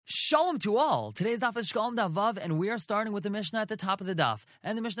Shalom to all. Today's daf is Shekalim daf Vav, and we are starting with the Mishnah at the top of the daf.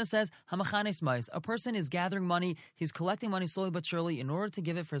 And the Mishnah says, Hamachanes mais. A person is gathering money. He's collecting money slowly but surely in order to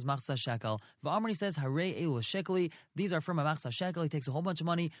give it for his machzah shekel. V'amri says, Harei elu shekeli. These are for my machzah shekel. He takes a whole bunch of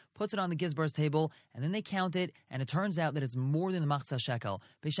money, puts it on the gizbar's table, and then they count it, and it turns out that it's more than the machzah shekel.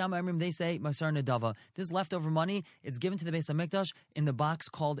 Beisham Amrim, they say, Masar Nedava. This leftover money, it's given to the Beis HaMikdash in the box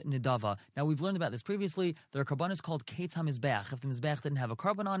called Nedava. Now, we've learned about this previously. There are karbanos called Ketz HaMizbeach. If the Mizbeach didn't have a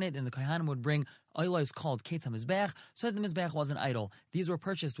carbon on it, and the Kohanim would bring oilos called Ketz HaMizbeach, so that the Mizbeach wasn't idle. These were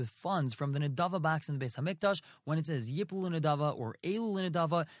purchased with funds from the Nedava box in the Beis HaMikdash. When it says Yiplu Nedava or Elu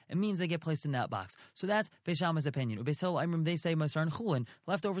Nedava, it means they get placed in that box. So that's Beis Shammai's opinion. Beis Hillel, they say Masar and Chulin.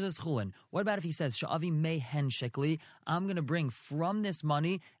 Leftovers is Chulin. What about if he says Sha'avi mehen shekli? I'm going to bring from this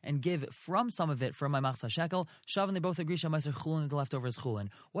money and give from some of it from my machzah shekel. Shav, they both agree Shamasar Chulin, the leftover is Chulin.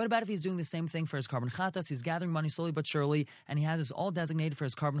 What about if he's doing the same thing for his carbon chatas? He's gathering money slowly but surely, and he has this all designated for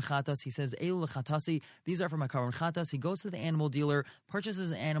his carbon chatas. He says Elu lechatasi. These are for my carbon chatas. He goes to the animal dealer,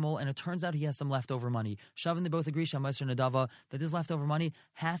 purchases an animal, and it turns out he has some leftover money. Shav, they both agree Shamasar Nedava that this leftover money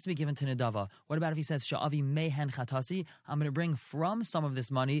has to be given to Nedava. What about if he says Sha'avi mehen chatasi? I'm going to bring from some of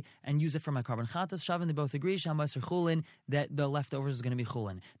this money and use it for my carbon chatas. Shav, they both agree Shamasar Chulin that the leftovers is going to be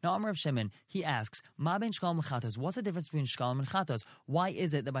Chulin. Now Amar of Shimon, he asks, Ma ben shkalim and chatas? What's the difference between shkalim and chatas? Why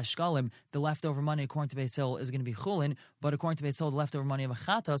is it that by shkalim the leftover money according to Beis Hillel is going to be Chulin, but according to Beis Hillel the leftover money of a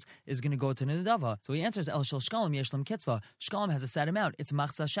chatas is going to go to Nedava? So he answers, El shel shkalim yeshlam kitzvah. Shkalim has a set amount, it's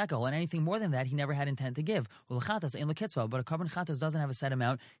machzah shekel, and anything more than that he never had intent to give. Well, chatas ain't kitzvah, but a carbon chatas doesn't have a set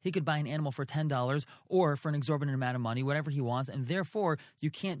amount. He could buy an animal for $10 or for an exorbitant amount of money, whatever he wants, and therefore you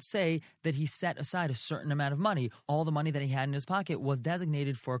can't say that he set aside a certain amount of money. All the money that he had in his pocket was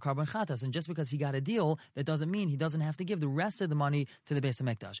designated for a carbon chatas, and just because he got a deal, that doesn't mean he doesn't have to give the rest of the money to the Beis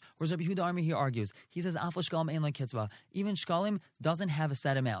HaMikdash. Whereas Rabbi Yehuda Armi, he argues, he says, Afal shkalim ein kitzvah. Even shkalim doesn't have a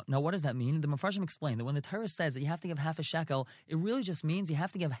set amount. Now, what does that mean? The Mefarshim explained that when the Torah says that you have to give half a shekel, it really just means you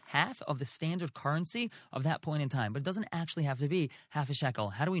have to give half of the standard currency of that point in time, but it doesn't actually have to be half a shekel.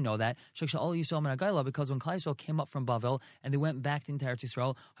 How do we know that? Because when Klal Yisrael came up from Bavel and they went back into Eretz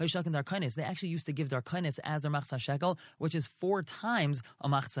Yisrael, they actually used to give darkanis as their machzah shekel, which is 4 times a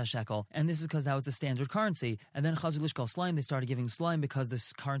machzah shekel, and this is because that was the standard currency. And then Chazul Lishkal Slime, they started giving slime because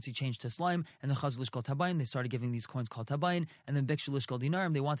this currency changed to slime, and then Chazul Lishkal Tabayin, they started giving these coins called Tabayin, and then Bikshu Lishkal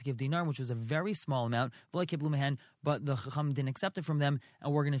Dinarim, they want to give Dinarim, which was a very small amount, but the Chacham didn't accept it from them,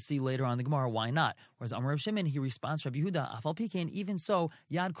 and we're going to see later on in the Gemara why not. Whereas Amar of Shimon, he responds to Rabbi Yehuda, Afal Pikein, even so,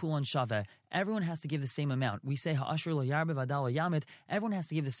 Yad Kulan Shaveh. Everyone has to give the same amount. We say Ha'ashur lo yarbe v'adal lo yamit. Everyone has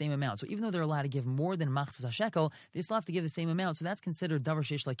to give the same amount. So even though they're allowed to give more than machzah shekel, they still have to give the same amount. So that's considered davar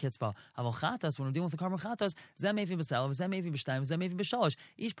sheish like kitzvah. Aval chatas, when we're dealing with the carbon chatas, zeh mevi b'salav, zeh mevi b'shtayim, zeh mevi b'shalosh.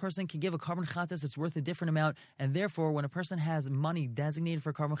 Each person can give a carbon chatas that's worth a different amount, and therefore, when a person has money designated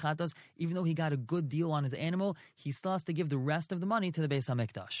for carbon chatas, even though he got a good deal on his animal, he still has to give the rest of the money to the Beis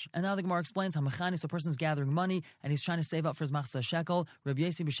HaMikdash. And now the Gemara explains how mechanis, a person's gathering money and he's trying to save up for his machzah shekel. Rabbi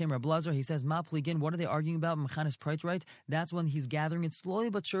Yossi b'shem Reb Lazar, he says, Ma pligin, what are they arguing about? Mechanis prite right? That's when he's gathering it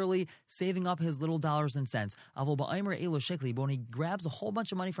slowly but surely, saving up his little dollars and cents. Avol ba'aymer elo shekli, but when he grabs a whole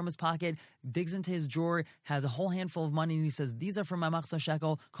bunch of money from his pocket, digs into his drawer, has a whole handful of money, and he says, these are for my machzah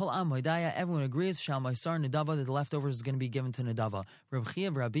shekel. Kol am hoidaya, everyone agrees, shal maisar nedava, that the leftovers is going to be given to nedava. Reb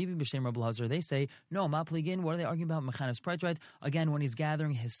Chiya v'Rabibi b'shem Reb Lazar, they say, no, ma pligin, what are they arguing about? Mechanis prite right? Again, when he's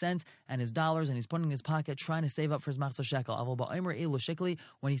gathering his cents and his dollars and he's putting in his pocket, trying to save up for his machzah shekel. Avol ba'aymer elo shekli,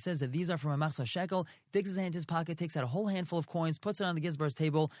 when he says that these are for my machzah shekel, digs his hand into his pocket, takes out a whole handful of coins, puts it on the gizbar's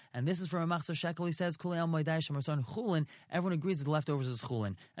table, and this is for a machzah shekel. He says, Kulei al moedai shemarsan chulin. Everyone agrees that the leftovers is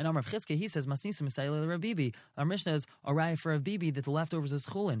chulin. And Amar Chizke, he says, Masnisim Misayel Rabibi. Our Mishnah is a raya for Rav Bibi that the leftovers is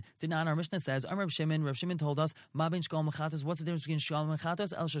chulin. Did not our Mishnah says, Amar Rav Shimon told us, Ma ben shkalim mechatos. What's the difference between shkalim and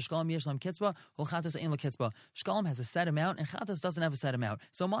chatos? El shkalim yeshlam kitzvah, or chatos ein kitzvah. Shkalim has a set amount, and chatos doesn't have a set amount.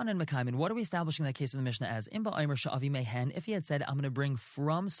 So Man and Mekaimin, what are we establishing that case in the Mishnah as? Imba Aimer Sha'avi Mehen. If he had said, I'm going to bring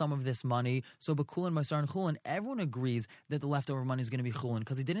from some of this money, so Bekulin Masar and Chulin, everyone agrees that the leftover money is going to be chulin,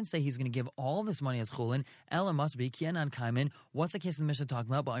 because he didn't say he's going to give all this money as chulin. Ella must be kianan kaimin. What's the case in the Mishnah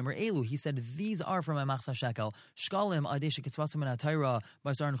talking about? Ba'aymer elu. He said these are for my machzah shekel. Shkalim adesha kitzvasim and atayra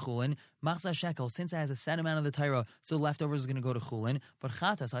basar and chulin. Machzah shekel, since it has a set amount of the Torah, so the leftovers is going to go to chulin. But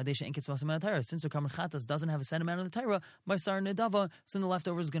chatas adesha in kitzvasim and atayra, since the carbon chatas doesn't have a set amount of the Torah, basar nedava, so the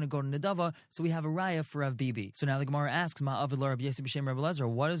leftovers is going to go to nedava. So we have a raya for Rav Bibi. So now the Gemara asks, Ma avid la Rabbi Yossi b'shem Reb Lazar.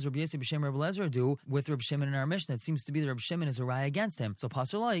 What does Rabbi Yossi b'shem B'Shem Reb Lezer do with Reb Shimon in our Mishnah? It seems to be that Reb Shimon is a raya against him. So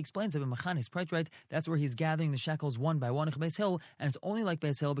Pastor Law explains that in Machanis Preitreit, that's where he's gathering the shekels one by one in Beis Hill, and it's only like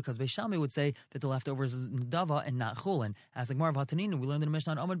Beis Hill because Beis Shammai would say that the leftovers is Nadava and not Chulin. As like Marv Hataninu, we learned in the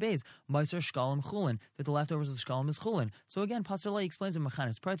Mishnah on Amud Beis, Meiser Shekalim Chulin, that the leftovers of Shekalim is Chulin. So again, Pastor Law explains in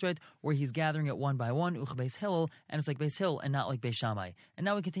Machanis Preitreit where he's gathering it one by one, Uch Beis Hill, and it's like Beis Hill and not like Beis Shammai. And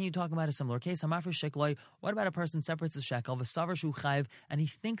now we continue talking about a similar case. Hamafresh Sheklai. What about a person separates his shekel, v'savar shu chayiv, and he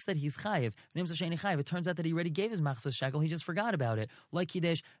thinks that he's chayiv? It turns out that he already gave his machzas shekel, he just forgot about it. Like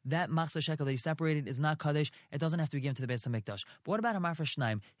Kiddush, that machzas shekel that he separated is not kaddish. It doesn't have to be given to the Beis Hamikdash. But what about Hamafresh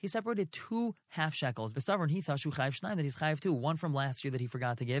Shnaim? He separated 2 half shekels. V'savar, and he thought shu chayiv Shnaim, that he's chayiv 2, one from last year that he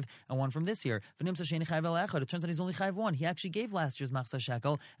forgot to give, and one from this year. It turns out he's only chayiv 1. He actually gave last year's machzas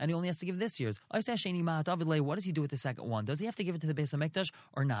shekel, and he only has to give this year's. What does he do with the second one? Does he have to give it to the Beis Hamikdash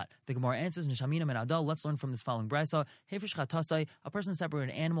or not? The Gemara answers, Nishamina men adal. Let's learn from this following brisa. Hefresh chatasai. A person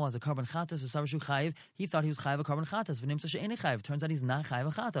separated an animal as a carbon chatas v'savar shu chayiv. He thought he was chayiv a carbon chatas. V'nimsa she'eni chayiv. Turns out he's not chayiv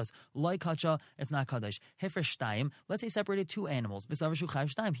a chatas. Loi kacha. It's not kaddish. Hefresh shtayim. Let's say separated 2 animals. V'savar shu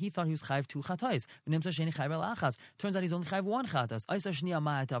chayiv shtayim. He thought he was chayiv 2 chatais. V'nimsa she'eni chayiv el achas. Turns out he's only chayiv 1 chatas. Aisa shniya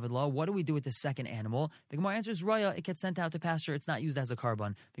ma'at avidla. What do we do with the second animal? The Gemara answers, Raya. It gets sent out to pasture. It's not used as a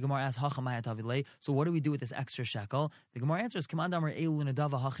carbon. The Gemara asks, Hacha ma'at avidle. So what do we do with this extra shekel? The Gemara answers, Command Amar Elu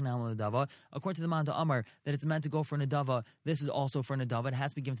Nadava Hachinam Nadava. According to the Manda Amar, that it's meant to go for Nadava. This is also for Nadava. It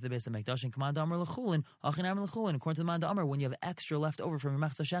has to be given to the Beis Hamikdash. And Command Amar Lechulin Hachinam Lechulin. According to the Manda Amar, when you have extra left over from your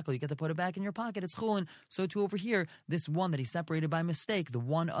machzah shekel, you get to put it back in your pocket. It's Chulin. So too over here, this one that he separated by mistake, the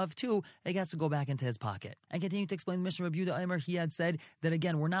one of 2, it gets to go back into his pocket. And continue to explain the Mishnah Rabbi Yehuda Aimer, he had said that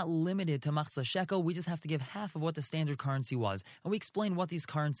again, we're not limited to machzah shekel. We just have to give half of what the standard currency was. And we explain what these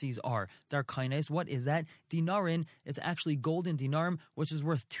currencies are. Darkainis, what is that? Dinarin, it's actually golden dinarim, which is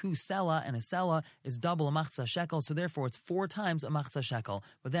worth 2 sela, and a sela is double a machzah shekel, so therefore it's 4 times a machzah shekel.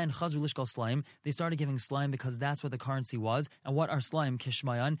 But then chazru lishkal slime, they started giving slime because that's what the currency was. And what are slime?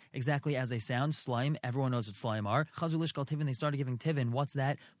 Kishmayan, exactly as they sound, slime, everyone knows what slime are. Chazru lishkal tivin, they started giving tivin. What's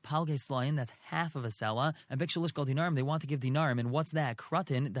that? Palge slime, that's half of a sela. And biksha lishkal dinarim, they want to give dinarim, and what's that?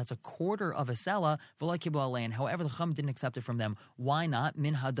 Kratin, that's a quarter of a sela. V'la kibla alein. However, the Chum didn't accept it from them. Why not?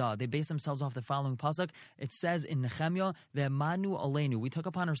 Min hada. They based themselves off the following pasuk. It says in Nehemiah, Ve'manu aleinu. We took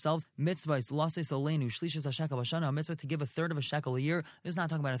upon ourselves mitzvahs, lases aleinu, shlishas hashekel b'shana, a mitzvah to give a third of a shekel a year. This is not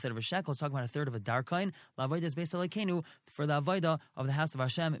talking about a third of a shekel, it's talking about a third of a darkain. La'avodah is based alekenu, for the avodah of the house of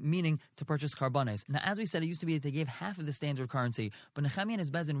Hashem, meaning to purchase karbanes. Now, as we said, it used to be that they gave half of the standard currency, but Nehemiah and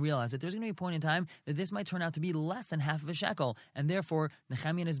his bezin realized that there's going to be a point in time that this might turn out to be less than half of a shekel, and therefore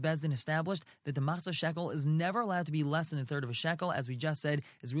Nehemiah and his bezin established that the machzah shekel is never allowed to be less than a third of a shekel, as we just said,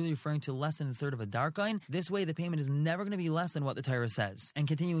 is really referring to less than a third of a darkain. This way, the payment is never going to be less than what the Torah says. And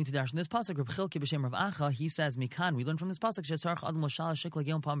continuing to dash in this pasuk, Reb Chilki b'shem Rav Acha, he says, Mikan, we learn from this pasuk, shetzarach adam l'shal shekel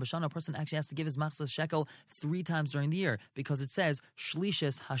yom pam b'shana, a person actually has to give his machzah shekel 3 times during the year, because it says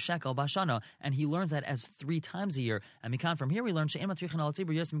shlishis hashekel b'shana, and he learns that as 3 times a year. And Mikan, from here we learn she'en matrichan al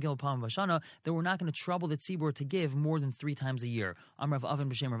tzibur yosem gil pam b'shana, that we're not going to trouble the tzibur to give more than 3 times a year. Amrav Avin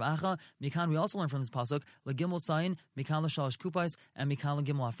b'shem Rav Acha, Mikan, we also learn from this pasuk, legimel sayin, Mikan l'shalish kupais, and Mikan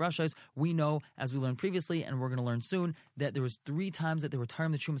legimel afrashais. We know, as we learned previously, and we're going to learn soon, that there was 3 times that they were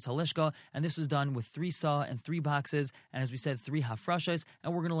tiring the Trumas Halishka, and this was done with 3 saw and 3 boxes, and as we said, 3 hafrashas,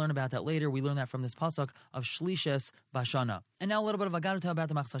 and we're going to learn about that later. We learn that from this pasuk of Shlishas Bashana. And now a little bit of Agaduta about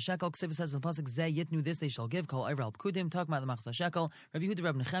the Machzah Shekel. Ksiva says in the pasuk, Zeh Yitnu, this they shall give, Kol Iver Al Pkudim, talking about the Machzah Shekel. Rabbi Yehuda,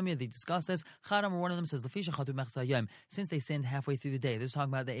 Rabbi Nechemiah, they discuss this. Chadam, one of them says, Lefisha Chatu Mechzah Yom, since they sinned halfway through the day. This is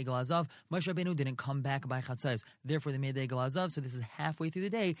talking about the Egel Azav. Moshe Rabbeinu didn't come back by Chatzos, therefore they made the Egel Azav, so this is halfway through the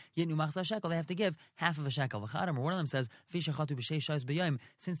day. Yitnu Machzah Shekel, they have to give half of a shekel. Chadam, one of them says, Lefisha Chatu B'Shei Shais B'Yom,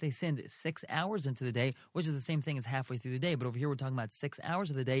 since they sinned 6 hours into the day, which is the same thing as halfway through the day, but over here we're talking about 6 hours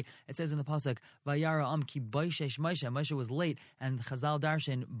of the day. It says in the pasuk, Vayara ki Baishesh Moshe. Moshe was late, and Chazal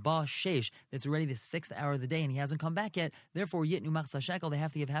Darshan Ba Shesh. It's already the 6th hour of the day, and he hasn't come back yet. Therefore, Yitnu Machzah Shekel, they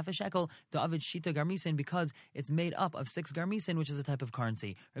have to give half a shekel to Avid Shita Garmisen, because it's made up of 6 Garmisen, which is a type of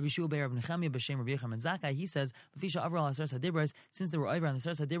currency. Rabbi Shua Be'er Rabbi Nechemiah B'Shem Rabbi Yecham and Zakkai, he says, Lefisha Avral Hasar Sadibres, since they were over on the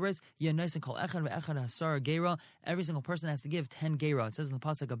Sar Sadibres, Yeh Noisin Kol Echad Ve'echad Hasar Geira, every single person has to give 10 Geira. It says in the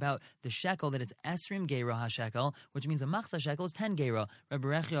pasuk about the shekel that it's Esrim Geira HaShekel, which means a Machzah shekel is 10 Geira. Rabbi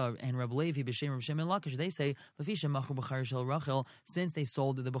Rechia and Rabbi Levi B'Shem Rabbi Shimon Lakish, they say, Lefisha Machu B'char Shel Rachel, since they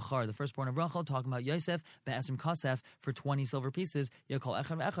sold the B'char, the firstborn of Rachel, talking about Yosef, Be'esrim Kasef, for 20 silver pieces, Yekol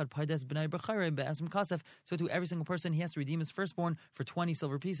Echad Ve'echad, Paides B'nai B'chare, Be'esrim Kasef, so to every single person, he has to redeem his firstborn for 20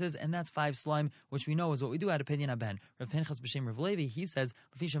 silver pieces, and that's 5 slime, which we know is what we do at opinion Aben. Rav Pinchas B'Shem Rav Levi, he says,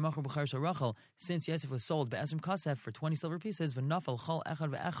 Lefisha Machu B'char Shel Rachel, since Yosef was sold Be'esrim Kasef for 20 silver pieces, V'nafal Chol Echad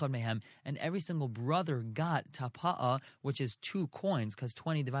Ve'echad Mehem, and every single brother got Tapa'a, which is 2 coins, because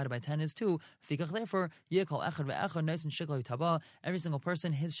 20 divided by 10 is 2. Therefore, every single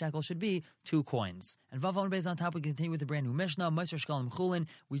person, his shekel should be 2 coins. And Vav Amud Beis on top, we continue with the brand new Mishnah, Meiser Shekalim Chulin.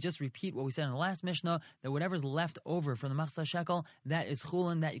 We just repeat what we said in the last Mishnah, that whatever's left over from the Machzah shekel, that is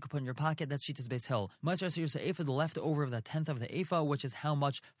Chulin, that you could put in your pocket. That's Shitas Beis Hill. Meiser Asir Se'efa, the leftover of the 10th of the Efa, which is how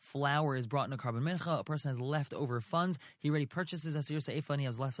much flour is brought in a carbon mincha. A person has leftover funds. He already purchases Asir Se'efa and he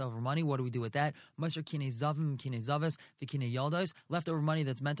has leftover money. What do we do with that? Meiser Kinei Zavim, Kinei Zavis, V'Kinei Yaldos. Leftover money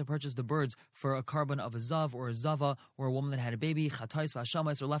that's meant to purchase the birds for a carbon of a Zav or a Zava or a woman that had a baby. Chatais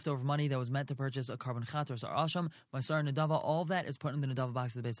V'Ashamais, or leftover money that was meant to purchase a carbon Chatos or Asham. Maisar Nadava, all of that is put in the Nadava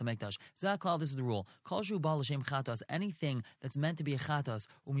box of the Beis HaMikdash. Zaklal, this is the rule. Kol Shu Bal L'Shem Chatos, anything that's meant to be a Chatos,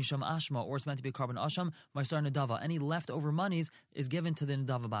 Umisham Ashma, or it's meant to be a carbon Asham, Maisar Nadava. Any leftover monies is given to the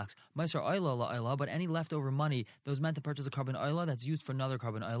Nadava box. Maisar Oila La'ila, but any leftover money that was meant to purchase a carbon Oila that's used for another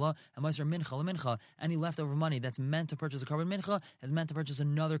carbon Oila. And Maisar Mincha L'Mincha, any leftover money that's meant to purchase a carbon Mincha is meant to purchase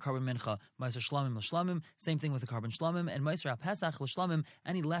another carbon Mincha. Maisar Shlamim L'Shlamim, same thing with the carbon Shlamim. And Maisar Pesach L'Shlamim,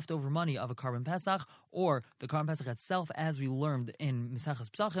 any leftover money of a carbon Pesach, or the carbon Pesach itself, as we learned in Mesachas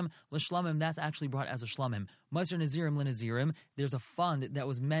Pesachim, L'Shlamim, that's actually brought as a Shlamim. Maisar Nazirim L'Nazirim, there's a fund that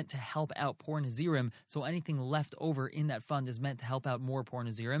was meant to help out poor Nazirim, so anything left over in that fund is meant to help out more poor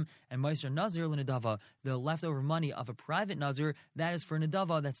Nazirim. And Maisar Nazir L'Nadava, the leftover money of a private Nazir, that is for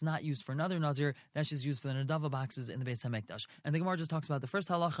Nadava, that's not used for another Nazir, that's just used for the Nadava boxes in the Beis HaMikdash. And the Gemara just talks about the first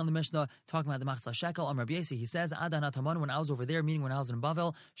halach in the Mishnah, talking about the Machzah shekel. Amar Rabbi Yesi, he says, Adan Ataman, when I was over there, meaning when I was in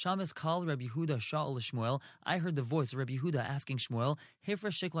Bavel, Shamis Kal Rabbi Yehuda Sha'al Shmuel, I heard the voice of Rabbi Yehuda asking Shmuel,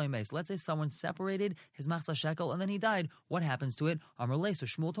 Hifra Shikloi Meis, let's say someone separated his Machzah shekel and then he died. What happens to it? Amar Lei, so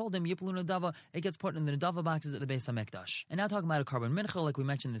Shmuel told him, Yiplu Nadava, it gets put in the Nadava boxes at the Beis HaMikdash. And now talking about a carbon mincha, like we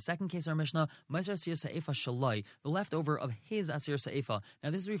mentioned in the second case of our Mishnah, Meiser Asir Se'efa Shalai, the leftover of his Asir Se'efa. Now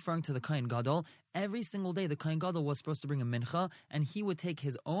this is referring to the Kohen Gadol. Every single day the Kohen Gadol was supposed to bring a mincha, and he would take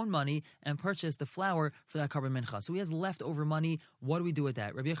his own money and purchase the flour for that carbon mincha. So he has leftover money. What do we do with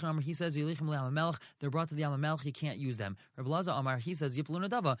that? Rabbi Yechon Amar, he says, they're brought to the Yam HaMelech, you can't use them. Rabbi Lazar Amar, he says, Yiplu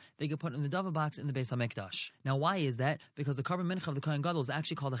Nadava, they get put in the Dava box in the Beis HaMikdash. Now why is that? Because the carbon mincha of the Kohen Gadol is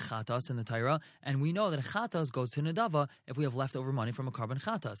actually called a chatas in the Torah, and we know that a chatas goes to Nadava if we have leftover money from a carbon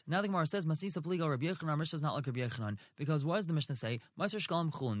chatas. Now the Gemara says, Masisa Pligal, Rabbi Yechon Amar, Mishnah is not like Rabbi Yechon, because what does the Mishnah say? Meiser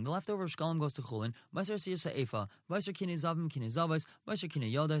Shekalim Chulin, the leftover of Shekalim goes to Chulin. Meiser Asir Se'efa, Meiser Kinei Zavim, Kinei Zavos, Meiser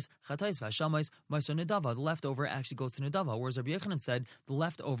Kinei Yodos, Chatais V'Ashamais, Meiser Nadava, the leftover actually goes to Nadava, whereas Rabbi Yechanan said the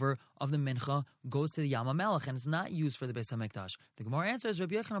leftover of the mincha goes to the Yam HaMelech, and it's not used for the Beis HaMikdash. The Gemara answers,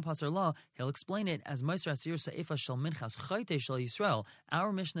 Rabbi Yechanan Pasar La, he'll explain it as Meiser Asir Se'efa Shel Minchas Chayte Shel Yisrael.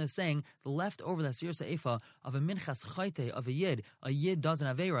 Our Mishnah is saying the leftover, the Asir Se'efa of a Minchas Chayte, of a Yid does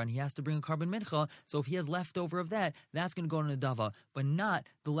an Aveira, and he has to bring a carbon mincha, so if he has leftover of that, that's going to go to Nadava, but not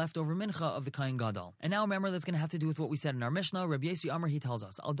the leftover mincha of the Kohen Gadol. And now remember, that's going to have to do with what we said in our Mishnah. Rabbi Yesi Amar, he tells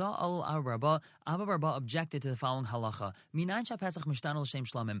us, Alda al Abba Barba objected to the following halacha. Minayin sha Pesach mishtan l'shem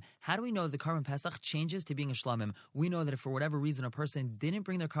shlamim. How do we know that the carbon Pesach changes to being a shlamim? We know that if for whatever reason a person didn't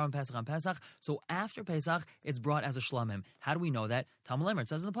bring their carbon Pesach on Pesach, so after Pesach it's brought as a shlamim. How do we know that? Talmud Lemer, it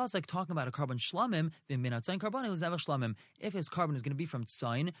says in the pasuk talking about a carbon shlamim, v'minatzayin karboni l'zevach shlamim. If his carbon is going to be from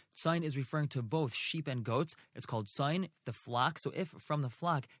tzayin, tzayin is referring to both sheep and goats. It's called tzayin, the flock. So if from the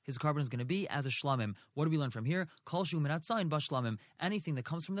flock his carbon is going to be as a shlamim, what do we learn from here? Kol shu minatzayin ba shlamim. Anything that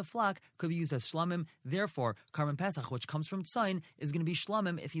comes from the flock could be used as shlamim. Therefore, carbon Pesach, which comes from tzayin, is going to be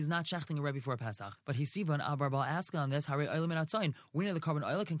shlamim if he's not shechting a rebbe for a Pesach. But Hisivan Abarba asked on this, Hare oil minatzayin. We know the carbon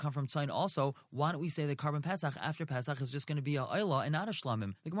oil can come from tzayin also. Why don't we say that carbon Pesach after Pesach is just going to be a oil and not a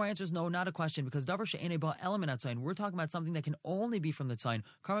shlamim? The Gemara answers no, not a question, because davar she'enei ba element tzayin. We're talking about something that can only be from the tzayin.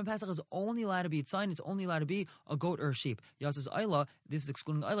 Carbon Pesach is only allowed to be tzayin. It's only allowed to be a goat or a sheep. Yatz's oila, this is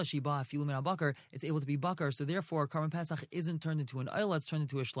excluding oila. Shiba filu min bakar. It's able to be bakar. So therefore, carbon Pesach isn't turned into an oila. It's turned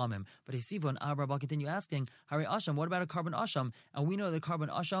into a shlamim. But Hisivan Abarba continue asking, Hare Asham, what about a carbon Asham? And we know that carbon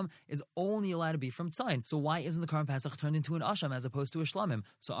Asham is only allowed to be from tzayin. So why isn't the carbon Pesach turned into an Asham as opposed to a shlamim?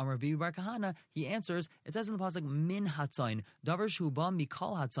 So Amar Bibi Bar Kahana, he answers, it says in the pasuk min hatzayin, davar shu ba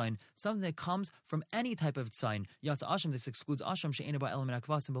mikal hatzayin, something that comes from any type of tzayin. Yatz Asham, this excludes Asham she'ena ba element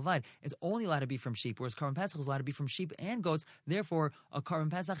akvasim b'vad. It's only allowed to be from sheep, whereas carbon Pesach is allowed to be from sheep and goats. Therefore, a carbon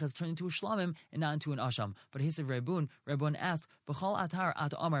Pesach has turned into a shlamim and not into an Asham. But he said Rebun asked, B'chal atar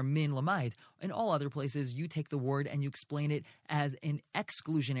at amar min lamayit. In all other places, you take the word and you explain it as an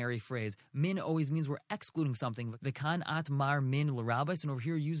exclusionary phrase. Min always means we're excluding something. V'kan at mar min l'rabais, and over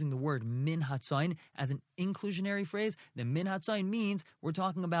here using the word min hatzayin as an inclusionary phrase. Then min hatzayin means we're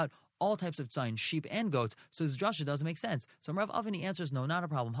talking about all types of tzayin, sheep and goats, so his drasha doesn't make sense. So Rav Avini answers, no, not a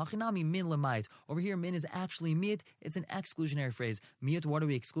problem. Hachinami min lemait. Over here, min is actually miet. It's an exclusionary phrase. Miet, what are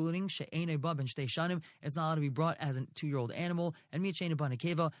we excluding? She'ene ba ben shtei shanim. It's not allowed to be brought as a 2-year-old animal. And miet she'ene ba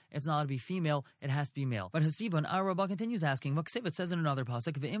nekeva. It's not allowed to be female. It has to be male. But Hasivan, our Rabbah continues asking, Vaksiv, it says in another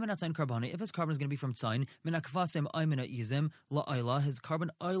pasuk, ve'im atzayin karbani. If his carbon is going to be from tzayin, min akvasim aymina izim la'ayla. His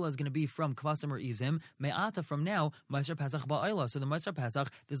carbon ayla is going to be from kvasim or izim. Me'ata from now, meiser pesach ba'ayla. So the meiser pesach,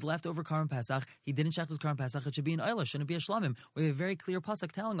 this leftover carbon pesach, he didn't check his carbon pesach. It should be an ayla. Shouldn't be a shlamim. We have a very clear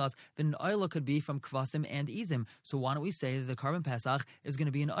pasuk telling us that an ayla could be from kvasim and izim. So why don't we say that the carbon pesach is going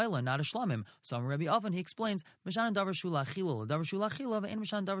to be an ayla, not a shlamim? So Rabbi Oven, he explains, Mishan davar shula achila, davar shula achila, and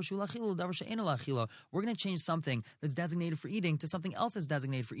Mishan davar shula achila, davar she'ena la'achila. We're going to change something that's designated for eating to something else that's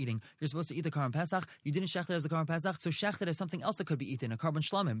designated for eating. You're supposed to eat the carbon pesach. You didn't shecht it as a carbon pesach, so shecht it as something else that could be eaten, a carbon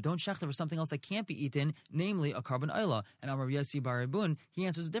shlamim. Don't shecht it for something else that can't be eaten, namely a carbon ayla. And Amar Yasi Bar Rebun, he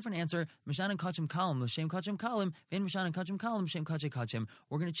answers a different answer. Mishan and kachim kalim, l'shem kachim kalim, vein mishan and kachim kalim, l'shem kachem kachim.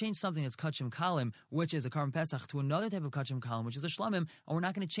 We're going to change something that's kachim kalim, which is a carbon pesach, to another type of kachim kalim, which is a shlamim, and we're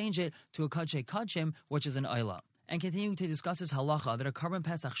not going to change it to a kachem kachim, which is an ayla. And continuing to discuss this halacha that a carbon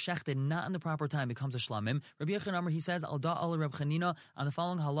pesach shechted not in the proper time becomes a shlamim. Rabbi Yechon Amr, he says, Al da al Reb Chanina, on the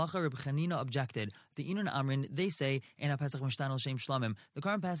following halacha, Reb Chanina objected. The Inun Amrin, they say, Ena pesach mishtan al shem shlamim. The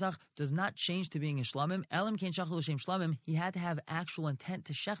carbon pesach does not change to being a shlamim. Elam kein shachal al shem shlamim. He had to have actual intent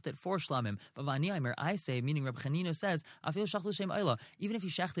to shecht it for shlamim. But Vani Aimer, I say, meaning Reb Chanina says, Afil shachal al shem ayla. Even if he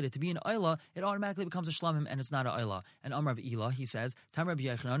shechted it to be an ayla, it automatically becomes a shlamim and it's not an ayla. And Amr Rabbi Ila, he says, Tam Rabbi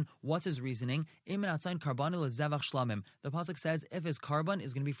Yechanan, what's his reasoning? Imen atzayin karbanu lezevach shlamim. The pasuk says if his carbon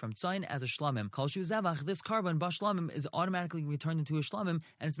is going to be from tzayin as a shlamim, kol shu zevach, this carbon ba shlamim is automatically going to be turned into a shlamim,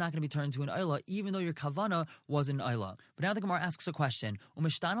 and it's not going to be turned into an ayla, even though your kavana was an ayla. But now the Gemara asks a question: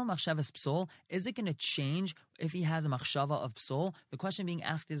 Umishtanal machshavas psol, is it going to change if he has a machshava of psol? The question being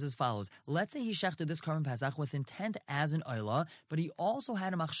asked is as follows: let's say he shechted this carbon pesach with intent as an ayla, but he also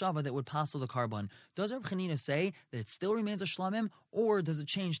had a machshava that would passel the carbon. Does Reb Chanina say that it still remains a shlamim, or does it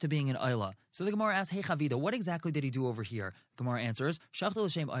change to being an ayla? So the Gemara asks, hey Chavida, what exactly did he do over here? Gemara answers, Shechtel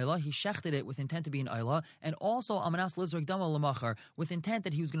l'shem ayla, he shechted it with intent to be an ayla, and also amanas lizrik dama l'machar, with intent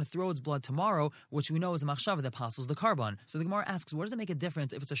that he was going to throw its blood tomorrow, which we know is a machshava that passes the carbon. So the Gemara asks, what does it make a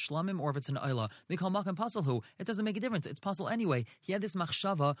difference if it's a shlamim or if it's an ayla? They call makam pasalhu. It doesn't make a difference. It's pasal anyway. He had this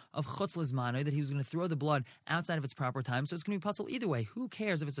machshava of chutz lizmanoi that he was going to throw the blood outside of its proper time, so it's going to be pasal either way. Who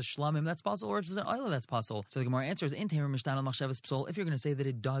cares if it's a shlamim that's pasal or if it's an ayla that's pasal? So the Gemara answers, in temer mishtanal machshavas psol, if you're going to say that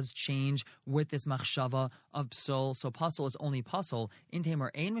it does change with this machshava of psol, so pasal is only pasal. In temer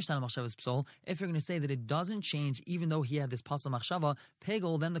ein mishtanal machshavas psol, if you're going to say that it doesn't change even though he had this pasal machshava,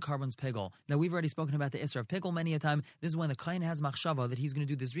 pigel, then the carbon's pigel. Now we've already spoken about the isser of pigel many a time. This is when the kohen has machshava that he's going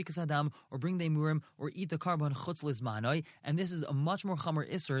to do the zrikas adam or bring the murim or eat the carbon chutz lizmanoi, and this is a much more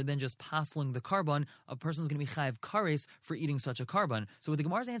chamer isser than just pasling the carbon. A person's going to be chayav kares for eating such a carbon. So what the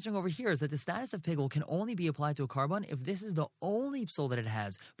Gemara is answering over here is that the status of pigel can only be applied to a carbon if this is the only psol that it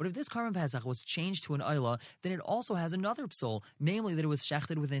has. But if this carbon pesach was changed to an ayla, then it also has another psol, namely that it was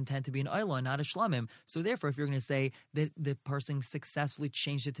shechted with intent to be an ayla, not a shlamim. So therefore, if you're going to say that the person successfully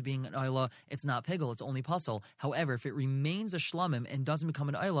changed it to being an ayla, it's not pigel, it's only pasal. However, if it remains a shlamim and doesn't become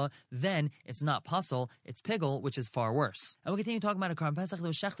an ayla, then it's not pasal, it's pigel, which is far worse. And we continue talking about a carbon pesach that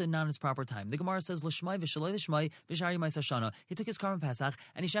was shechted not in its proper time. The Gemara says, L'shmai v'shaloi l'shmai v'shari ma'aseh shana. He took his carbon pesach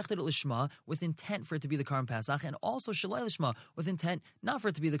and he shechted it l'shma with intent for it to be the carbon pesach, and also shaloi l'shma with intent not for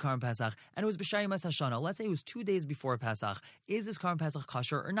it to be the carbon pesach, and it was b'shari ma'aseh shana. Let's say it was 2 days before Pesach. Is this carbon pesach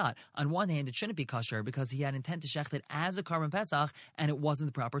kosher or not? On one hand, it shouldn't be kosher because he had intent to shecht it as a carbon pesach and it wasn't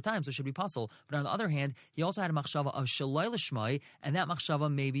the proper time, so it should be pasul. But on the other hand, he also had a machshava of shaloi l'shmai, and that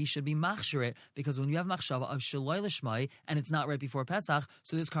machshava maybe should be machshirit, because when you have machshava of shaloi l'shmai and it's not right before Pesach,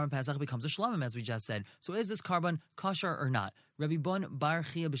 so this carbon pesach becomes a shlamim, as we just said. So is this carbon kosher or not? Rabbi Bon Bar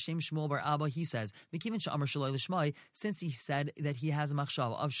Chia B'Shem Shmuel Bar Abba, he says, since he said that he has a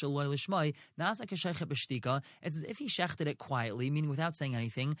machshava of shaloi l'shmai, nasa k'shaychet b'shtika, it's as if he shechted it quietly, meaning without saying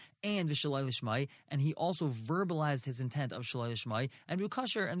anything, and v'shaloi l'shmai, and he also verbalized his intent of shaloi l'shmai, and v'u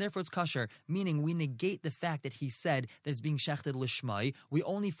kosher, and therefore it's kosher, meaning we negate the fact that he said that it's being shechted l'shmai. We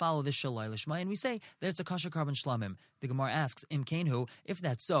only follow the shaloi l'shmai, and we say that it's a kosher carbon shlamim. The Gemara asks, Im Kainhu, if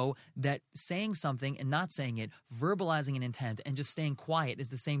that's so, that saying something and not saying it, verbalizing an intent, and just staying quiet is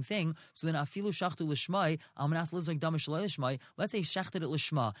the same thing. So then afilu shachtu lishmai, almanas lizrak dam shalai lishmai. Let's say he shechted it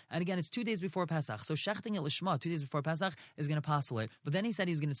lishma, and again it's 2 days before Pesach. So shechting it lishma 2 days before Pesach is going to passel it. But then he said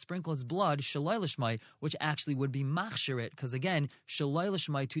he's going to sprinkle his blood shalai lishmai, which actually would be machshir it, because again shalai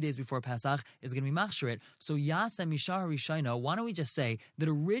lishmai 2 days before Pesach is going to be machshir it. So yasem mishar rishayna. Why don't we just say that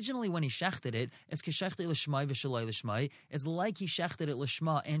originally when he shechted it, it's keshechted lishmai v'shalai lishmai. It's like he shechted it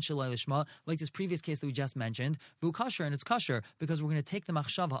lishma and shalai lishma, like this previous case that we just mentioned. V'u kasher, and it's kasher because we're going to take the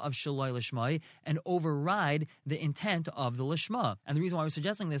machshava of shalai lishmai and override the intent of the lishma. And the reason why we're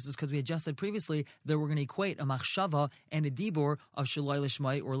suggesting this is because we had just said previously that we're going to equate a machshava and a dibur of shalai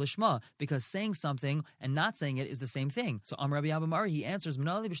lishmai or lishma, because saying something and not saying it is the same thing. So Rabbi Abamari, he answers,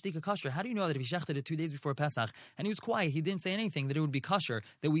 Manali b'shtika kasher. How do you know that if he shechted it 2 days before Pesach and he was quiet, he didn't say anything, that it would be kasher,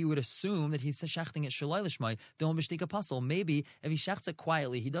 that we would assume that he's shechting it shalai lishmai, don't b'shtika pasol. Maybe if he shechts it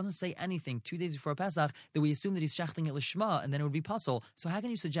quietly, he doesn't say anything 2 days before Pesach, that we assume that he's shechting it lishma, and then it would be pasol. So how can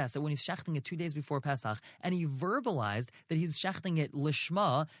you suggest that when he's shechting it 2 days before Pesach and he verbalized that he's shechting it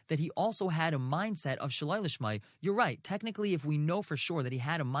lishma, that he also had a mindset of shalai lishmai? You're right. Technically, if we know for sure that he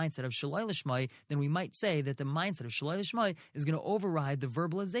had a mindset of shalai lishmai, then we might say that the mindset of shalai lishmai is going to override the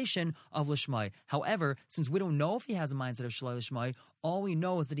verbalization of lishmai. However, since we don't know if he has a mindset of shalai lishmai, all we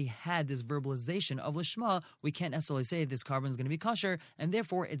know is that he had this verbalization of lishma. We can't necessarily say this carbon is going to be kosher, and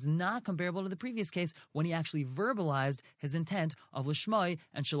therefore it's not comparable to the previous case when he actually verbalized his intent of lishmai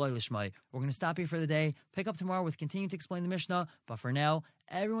and shalai lishmai. We're going to stop here for the day. Pick up tomorrow with continuing to explain the Mishnah. But for now,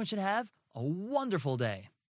 everyone should have a wonderful day.